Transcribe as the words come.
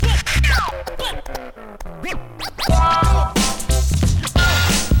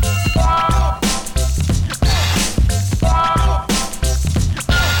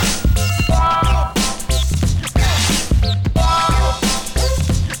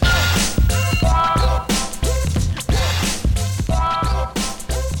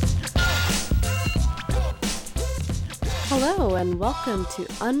welcome to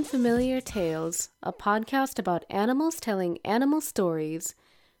Unfamiliar Tales, a podcast about animals telling animal stories.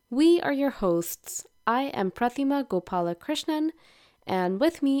 We are your hosts. I am Prathima Gopalakrishnan, and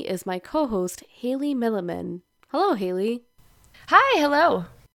with me is my co-host, Haley Milliman. Hello, Haley. Hi, hello.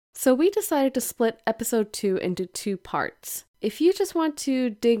 So we decided to split episode 2 into 2 parts. If you just want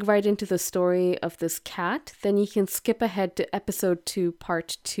to dig right into the story of this cat, then you can skip ahead to episode 2,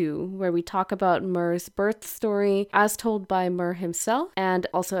 part 2, where we talk about Mur's birth story as told by Mur himself and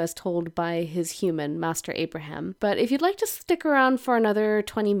also as told by his human, Master Abraham. But if you'd like to stick around for another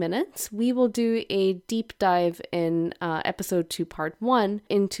 20 minutes, we will do a deep dive in episode 2, part 1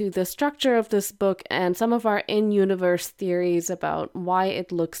 into the structure of this book and some of our in-universe theories about why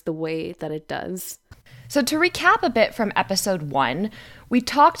it looks the way that it does. So to recap a bit from episode 1, we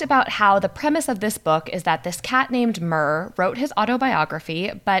talked about how the premise of this book is that this cat named Mur wrote his autobiography,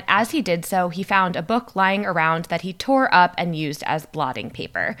 but as he did so, he found a book lying around that he tore up and used as blotting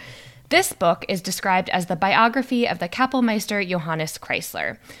paper. This book is described as the biography of the Kapellmeister Johannes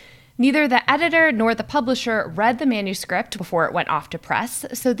Kreisler. Neither the editor nor the publisher read the manuscript before it went off to press,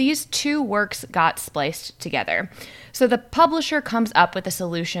 so these two works got spliced together. So the publisher comes up with a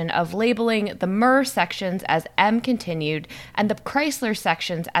solution of labeling the Mur sections as M continued and the Kreisler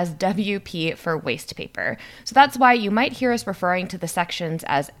sections as WP for waste paper. So that's why you might hear us referring to the sections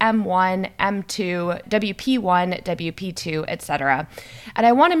as M1, M2, WP1, WP2, etc. And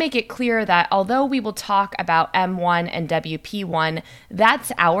I want to make it clear that although we will talk about M1 and WP1,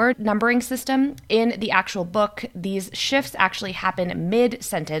 that's our numbering system. In the actual book, these shifts actually happen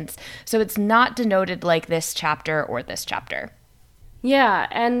mid-sentence, so it's not denoted like this chapter or this chapter. Yeah,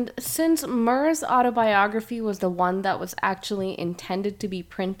 and since Mur's autobiography was the one that was actually intended to be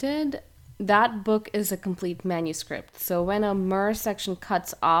printed, that book is a complete manuscript. So when a Mur section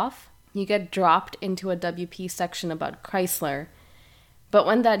cuts off, you get dropped into a WP section about Kreisler. But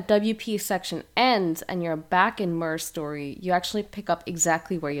when that WP section ends and you're back in Mur's story, you actually pick up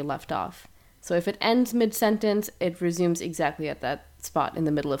exactly where you left off. So if it ends mid-sentence, it resumes exactly at that spot in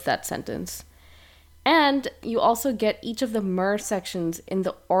the middle of that sentence. And you also get each of the Mur sections in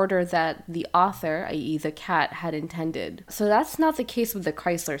the order that the author, i.e. the cat, had intended. So that's not the case with the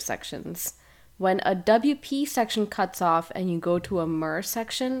Kreisler sections. When a WP section cuts off and you go to a Mur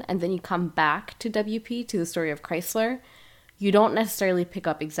section and then you come back to WP, to the story of Kreisler, you don't necessarily pick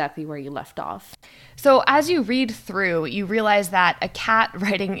up exactly where you left off. So as you read through, you realize that a cat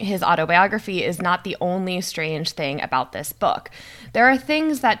writing his autobiography is not the only strange thing about this book. There are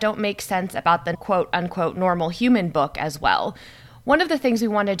things that don't make sense about the quote-unquote normal human book as well. One of the things we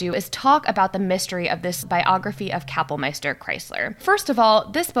want to do is talk about the mystery of this biography of Kapellmeister Kreisler. First of all,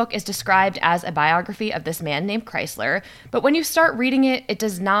 this book is described as a biography of this man named Kreisler, but when you start reading it, it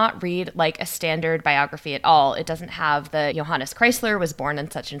does not read like a standard biography at all. It doesn't have the Johannes Kreisler was born in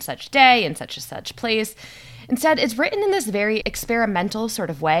such and such day in such and such place. Instead, it's written in this very experimental sort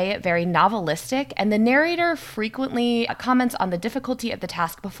of way, very novelistic, and the narrator frequently comments on the difficulty of the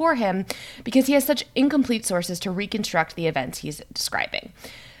task before him because he has such incomplete sources to reconstruct the events he's describing.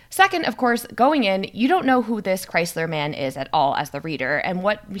 Second, of course, going in, you don't know who this Kreisler man is at all as the reader and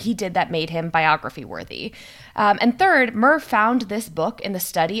what he did that made him biography worthy. And third, Mur found this book in the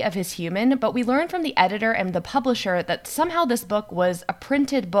study of his human, but we learned from the editor and the publisher that somehow this book was a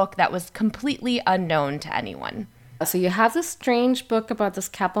printed book that was completely unknown to anyone. So you have this strange book about this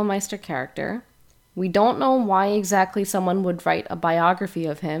Kapellmeister character. We don't know why exactly someone would write a biography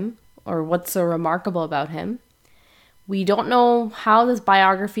of him or what's so remarkable about him. We don't know how this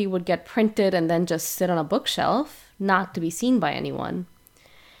biography would get printed and then just sit on a bookshelf, not to be seen by anyone.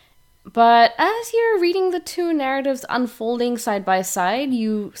 But as you're reading the two narratives unfolding side by side,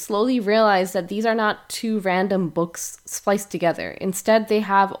 you slowly realize that these are not two random books spliced together. Instead, they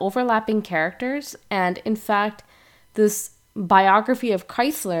have overlapping characters, and in fact, this biography of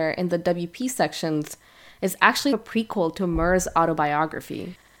Kreisler in the WP sections is actually a prequel to Mur's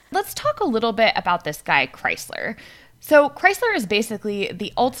autobiography. Let's talk a little bit about this guy, Kreisler. So Kreisler is basically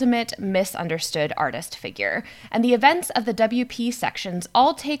the ultimate misunderstood artist figure, and the events of the WP sections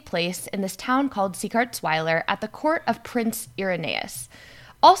all take place in this town called Sieghardtsweiler at the court of Prince Irenaeus.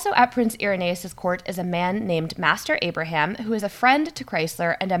 Also at Prince Irenaeus' court is a man named Master Abraham, who is a friend to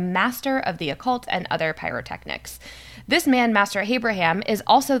Kreisler and a master of the occult and other pyrotechnics. This man, Master Abraham, is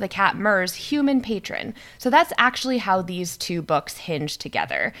also the cat Mur's human patron, so that's actually how these two books hinge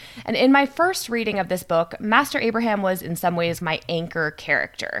together. And in my first reading of this book, Master Abraham was in some ways my anchor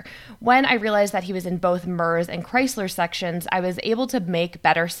character. When I realized that he was in both Mur's and Kreisler's sections, I was able to make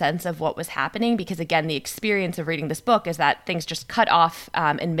better sense of what was happening because, again, the experience of reading this book is that things just cut off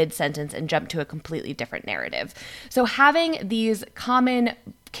in mid-sentence and jump to a completely different narrative. So having these common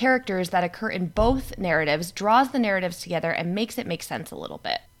characters that occur in both narratives draws the narratives together and makes it make sense a little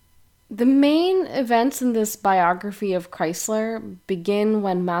bit. The main events in this biography of Chrysler begin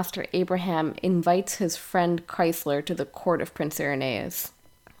when Master Abraham invites his friend Chrysler to the court of Prince Irenaeus.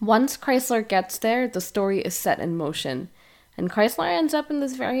 Once Chrysler gets there, the story is set in motion, and Chrysler ends up in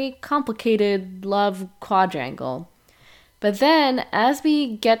this very complicated love quadrangle. But then, as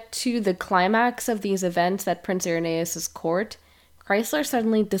we get to the climax of these events at Prince Irenaeus' court, Chrysler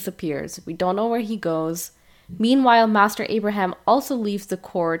suddenly disappears. We don't know where he goes. Meanwhile, Master Abraham also leaves the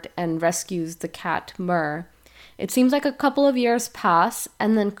court and rescues the cat Mur. It seems like a couple of years pass,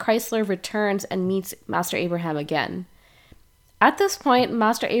 and then Chrysler returns and meets Master Abraham again. At this point,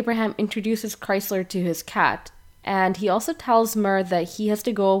 Master Abraham introduces Chrysler to his cat, and he also tells Mur that he has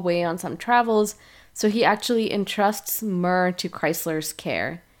to go away on some travels, so he actually entrusts Mur to Chrysler's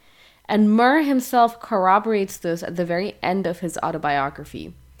care. And Mur himself corroborates this at the very end of his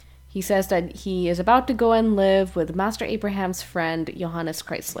autobiography. He says that he is about to go and live with Master Abraham's friend, Johannes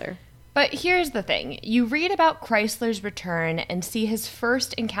Chrysler. But here's the thing. You read about Chrysler's return and see his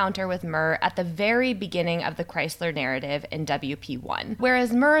first encounter with Mur at the very beginning of the Chrysler narrative in WP1.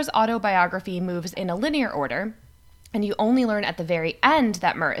 Whereas Mur's autobiography moves in a linear order, and you only learn at the very end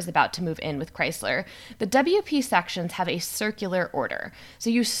that Mur is about to move in with Chrysler, the WP sections have a circular order. So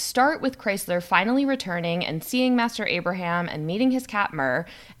you start with Chrysler finally returning and seeing Master Abraham and meeting his cat Mur,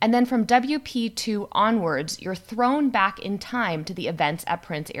 and then from WP2 onwards, you're thrown back in time to the events at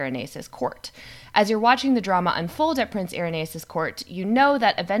Prince Irenaeus' court. As you're watching the drama unfold at Prince Irenaeus' court, you know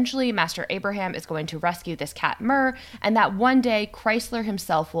that eventually Master Abraham is going to rescue this cat Mur, and that one day Chrysler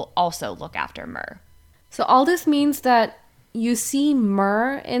himself will also look after Mur. So all this means that you see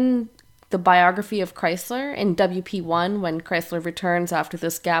Mur in the biography of Chrysler in WP1 when Chrysler returns after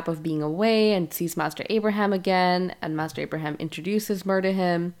this gap of being away and sees Master Abraham again, and Master Abraham introduces Mur to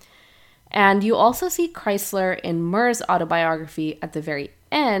him. And you also see Chrysler in Mur's autobiography at the very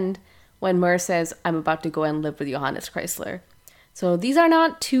end when Mur says, "I'm about to go and live with Johannes Chrysler." So these are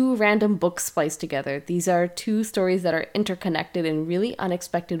not two random books spliced together. These are two stories that are interconnected in really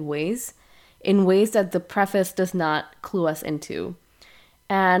unexpected ways, in ways that the preface does not clue us into.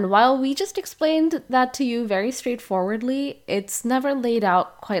 And while we just explained that to you very straightforwardly, it's never laid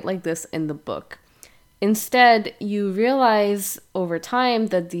out quite like this in the book. Instead, you realize over time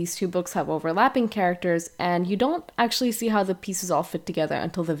that these two books have overlapping characters, and you don't actually see how the pieces all fit together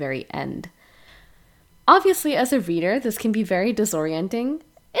until the very end. Obviously, as a reader, this can be very disorienting,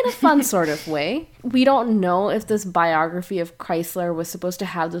 in a fun sort of way. We don't know if this biography of Chrysler was supposed to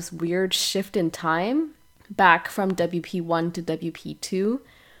have this weird shift in time back from WP1 to WP2,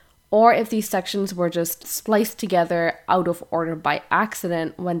 or if these sections were just spliced together out of order by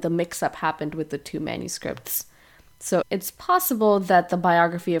accident when the mix-up happened with the two manuscripts. So it's possible that the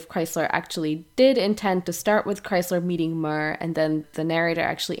biography of Chrysler actually did intend to start with Chrysler meeting Mur, and then the narrator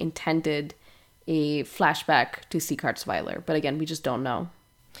actually intended a flashback to Sieghart-Swyler. But again, we just don't know.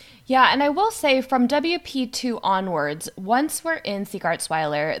 Yeah, and I will say from WP2 onwards, once we're in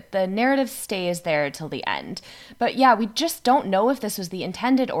Sieghart-Swyler, the narrative stays there till the end. But yeah, we just don't know if this was the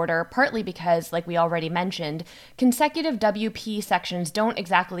intended order, partly because, like we already mentioned, consecutive WP sections don't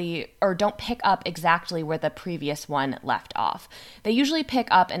pick up exactly where the previous one left off. They usually pick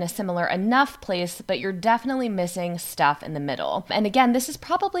up in a similar enough place, but you're definitely missing stuff in the middle. And again, this is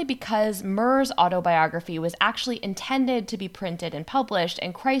probably because Mur's autobiography was actually intended to be printed and published,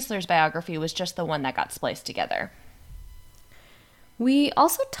 and Chrysler's biography was just the one that got spliced together. We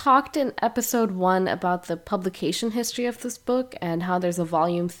also talked in episode 1 about the publication history of this book and how there's a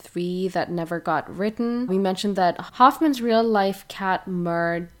volume 3 that never got written. We mentioned that Hoffman's real-life cat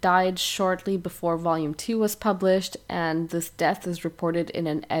Mur died shortly before volume 2 was published, and this death is reported in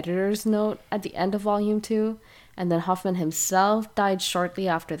an editor's note at the end of volume 2. And then Hoffman himself died shortly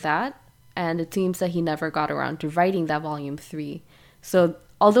after that, and it seems that he never got around to writing that volume 3. So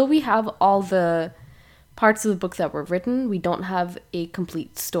although we have all the parts of the book that were written, we don't have a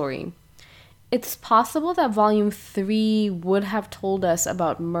complete story. It's possible that volume 3 would have told us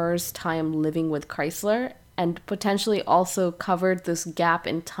about Mur's time living with Chrysler and potentially also covered this gap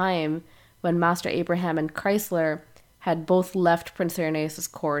in time when Master Abraham and Chrysler had both left Prince Irenaeus'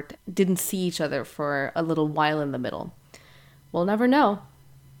 court, didn't see each other for a little while in the middle. We'll never know.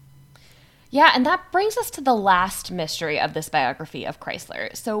 Yeah, and that brings us to the last mystery of this biography of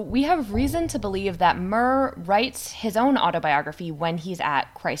Chrysler. So we have reason to believe that Mur writes his own autobiography when he's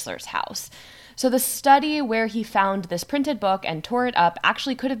at Chrysler's house. So the study where he found this printed book and tore it up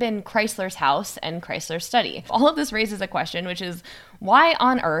actually could have been Chrysler's house and Chrysler's study. All of this raises a question, which is, Why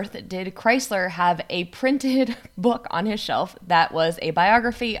on earth did Kreisler have a printed book on his shelf that was a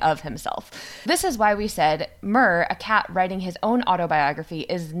biography of himself? This is why we said Murr, a cat writing his own autobiography,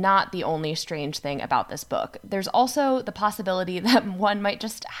 is not the only strange thing about this book. There's also the possibility that one might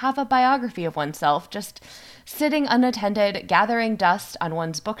just have a biography of oneself, just sitting unattended, gathering dust on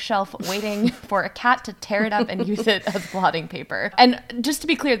one's bookshelf, waiting for a cat to tear it up and use it as blotting paper. And just to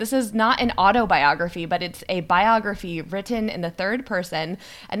be clear, this is not an autobiography, but it's a biography written in the third person,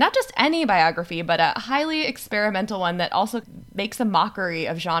 and not just any biography, but a highly experimental one that also makes a mockery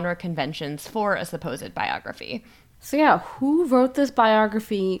of genre conventions for a supposed biography. So yeah, who wrote this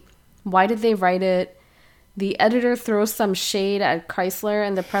biography? Why did they write it? The editor throws some shade at Kreisler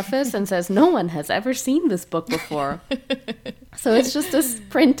in the preface and says, no one has ever seen this book before. So it's just this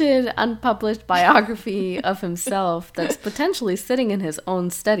printed, unpublished biography of himself that's potentially sitting in his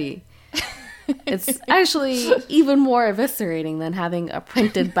own study. It's actually even more eviscerating than having a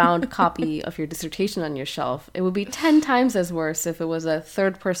printed, bound copy of your dissertation on your shelf. It would be 10 times as worse if it was a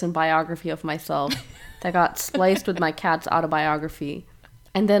third-person biography of myself that got spliced with my cat's autobiography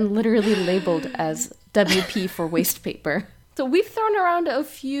and then literally labeled as WP for waste paper. So we've thrown around a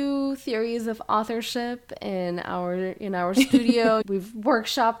few theories of authorship in our studio. We've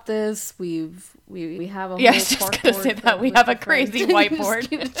workshopped this. We have a whole just gonna say that we have a crazy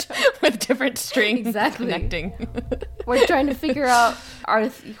whiteboard with different strings connecting. We're trying to figure out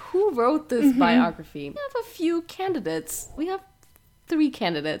who wrote this biography. We have a few candidates. We have 3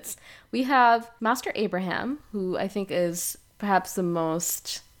 candidates. We have Master Abraham, who I think is perhaps the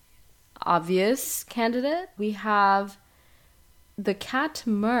most obvious candidate. We have the cat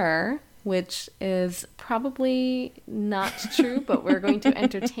Murr, which is probably not true, but we're going to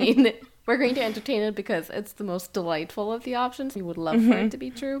entertain it. We're going to entertain it because it's the most delightful of the options. We would love for it to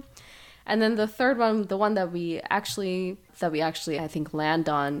be true. And then the third one, the one that we actually I think land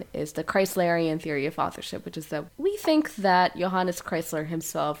on, is the Kreislerian theory of authorship, which is that we think that Johannes Kreisler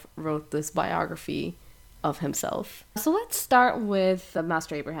himself wrote this biography of himself. So let's start with the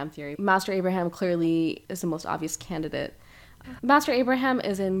Master Abraham theory. Master Abraham clearly is the most obvious candidate. Master Abraham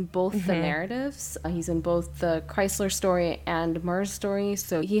is in both the narratives. He's in both the Kreisler story and Murr's story.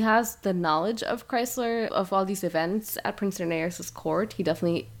 So he has the knowledge of Kreisler, of all these events at Prince Irenaeus' court. He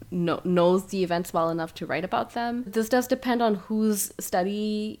definitely knows the events well enough to write about them. This does depend on whose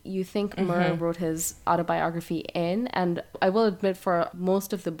study you think Murr wrote his autobiography in. And I will admit, for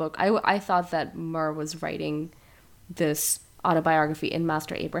most of the book, I thought that Murr was writing this autobiography in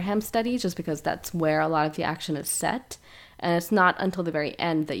Master Abraham's study, just because that's where a lot of the action is set. And it's not until the very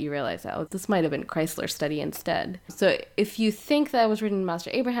end that you realize, oh, this might have been Kreisler's study instead. So if you think that it was written in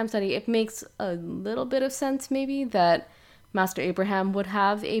Master Abraham's study, it makes a little bit of sense maybe that Master Abraham would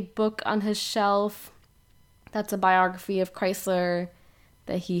have a book on his shelf that's a biography of Kreisler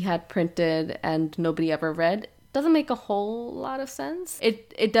that he had printed and nobody ever read. Doesn't make a whole lot of sense.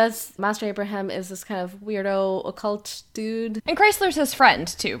 It does. Master Abraham is this kind of weirdo occult dude. And Kreisler's his friend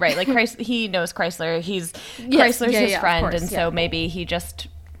too, right? Like he knows Kreisler. Kreisler's his friend, course, and so maybe he just...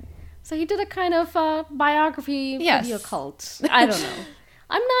 So he did a kind of biography for the occult. I don't know.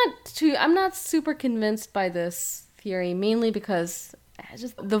 I'm not super convinced by this theory, mainly because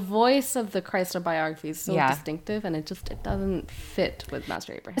just the voice of the Kreisler biography is so distinctive, and it doesn't fit with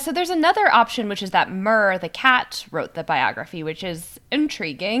Master Abraham. So there's another option, which is that Murr, the cat, wrote the biography, which is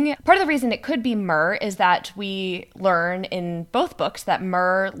intriguing. Part of the reason it could be Murr is that we learn in both books that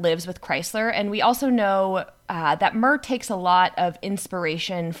Murr lives with Kreisler, and we also know that Murr takes a lot of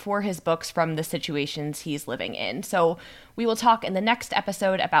inspiration for his books from the situations he's living in. So we will talk in the next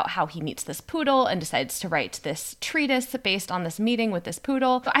episode about how he meets this poodle and decides to write this treatise based on this meeting with this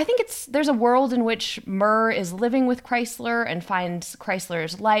poodle. I think there's a world in which Murr is living with Kreisler and finds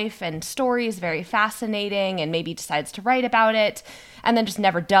Kreisler's life and stories very fascinating and maybe decides to write about it and then just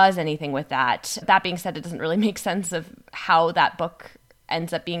never does anything with that. That being said, it doesn't really make sense of how that book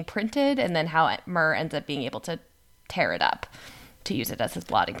ends up being printed and then how Murr ends up being able to tear it up to use it as his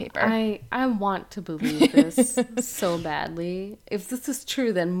blotting paper. I want to believe this so badly. If this is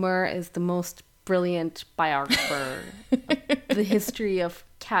true, then Murr is the most brilliant biographer of the history of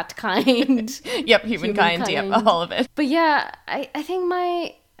catkind. Yep, humankind. Yep, all of it. But yeah, I think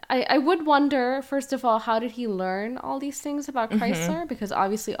I would wonder, first of all, how did he learn all these things about Kreisler? Because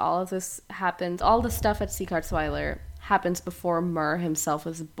obviously all of this happens, all the stuff at Sieghardtsweiler happens before Murr himself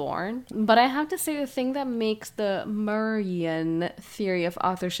was born. But I have to say, the thing that makes the Murrian theory of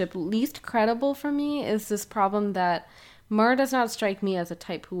authorship least credible for me is this problem that Murr does not strike me as a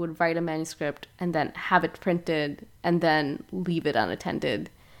type who would write a manuscript and then have it printed and then leave it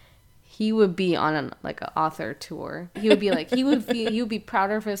unattended. he would be on an author tour. He would be he would be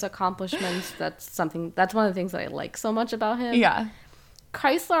prouder of his accomplishments. That's one of the things that I like so much about him. Yeah.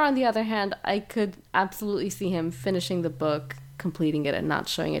 Kreisler, on the other hand, I could absolutely see him finishing the book, completing it, and not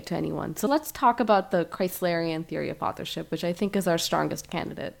showing it to anyone. So let's talk about the Kreislerian theory of authorship, which I think is our strongest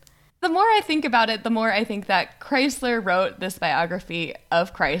candidate. The more I think about it, the more I think that Kreisler wrote this biography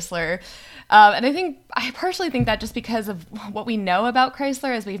of Kreisler. And I partially think that just because of what we know about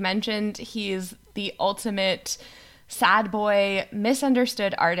Kreisler, as we've mentioned, he's the ultimate sad boy,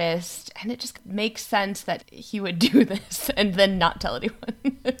 misunderstood artist, and it just makes sense that he would do this and then not tell anyone.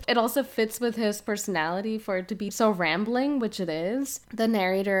 It also fits with his personality for it to be so rambling, which it is. The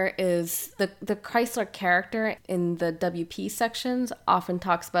narrator is the Kreisler character in the WP sections often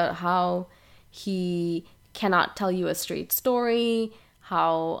talks about how he cannot tell you a straight story,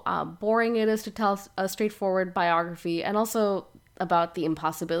 how boring it is to tell a straightforward biography, and also about the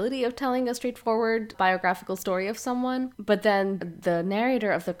impossibility of telling a straightforward biographical story of someone. But then the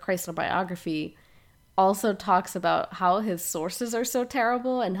narrator of the Kreisler biography also talks about how his sources are so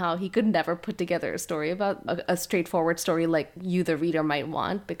terrible and how he could never put together a story about a straightforward story like you, the reader, might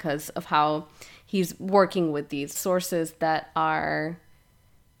want, because of how he's working with these sources that also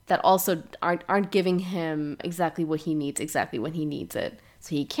aren't giving him exactly what he needs exactly when he needs it.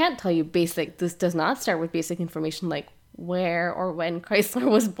 So he can't tell you this does not start with basic information like where or when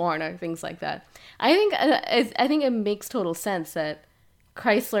Kreisler was born or things like that. I think it makes total sense that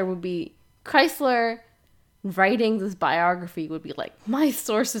Kreisler writing this biography would be like, my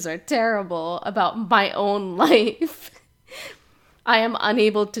sources are terrible about my own life. I am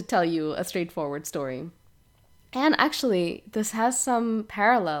unable to tell you a straightforward story. And actually, this has some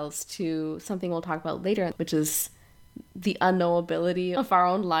parallels to something we'll talk about later, which is the unknowability of our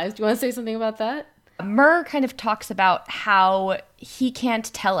own lives. Do you want to say something about that? Murr kind of talks about how he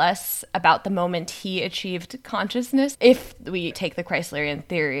can't tell us about the moment he achieved consciousness. If we take the Kreislerian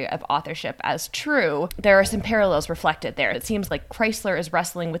theory of authorship as true, there are some parallels reflected there. It seems like Kreisler is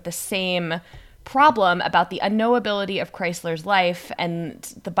wrestling with the same problem about the unknowability of Kreisler's life, and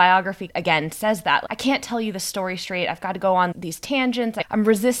the biography, again, says that. I can't tell you the story straight. I've got to go on these tangents. I'm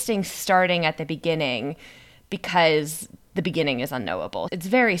resisting starting at the beginning because the beginning is unknowable. It's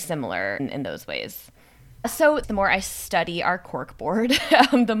very similar in those ways. So the more I study our corkboard,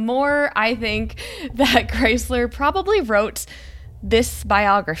 the more I think that Kreisler probably wrote this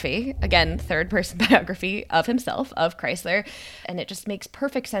biography, again, third-person biography of himself, of Kreisler, and it just makes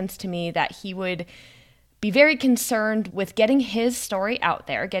perfect sense to me that he would be very concerned with getting his story out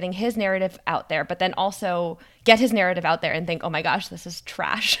there, getting his narrative out there, but then also get his narrative out there and think, oh my gosh, this is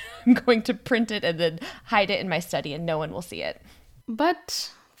trash. I'm going to print it and then hide it in my study and no one will see it.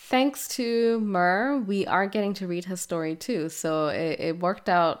 But thanks to Murr, we are getting to read his story too. So it worked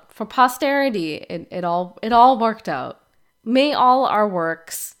out for posterity. It all worked out. May all our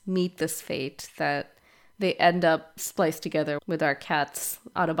works meet this fate, that they end up spliced together with our cats'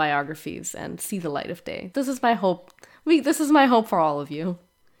 autobiographies and see the light of day. This is my hope. This is my hope for all of you.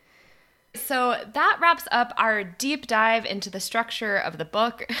 So that wraps up our deep dive into the structure of the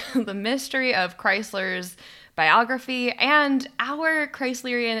book, the mystery of Kreisler's biography, and our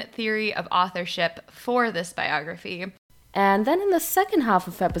Kreislerian theory of authorship for this biography. And then in the second half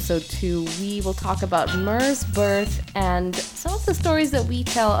of episode 2, we will talk about Murr's birth and some of the stories that we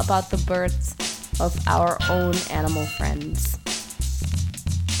tell about the births of our own animal friends.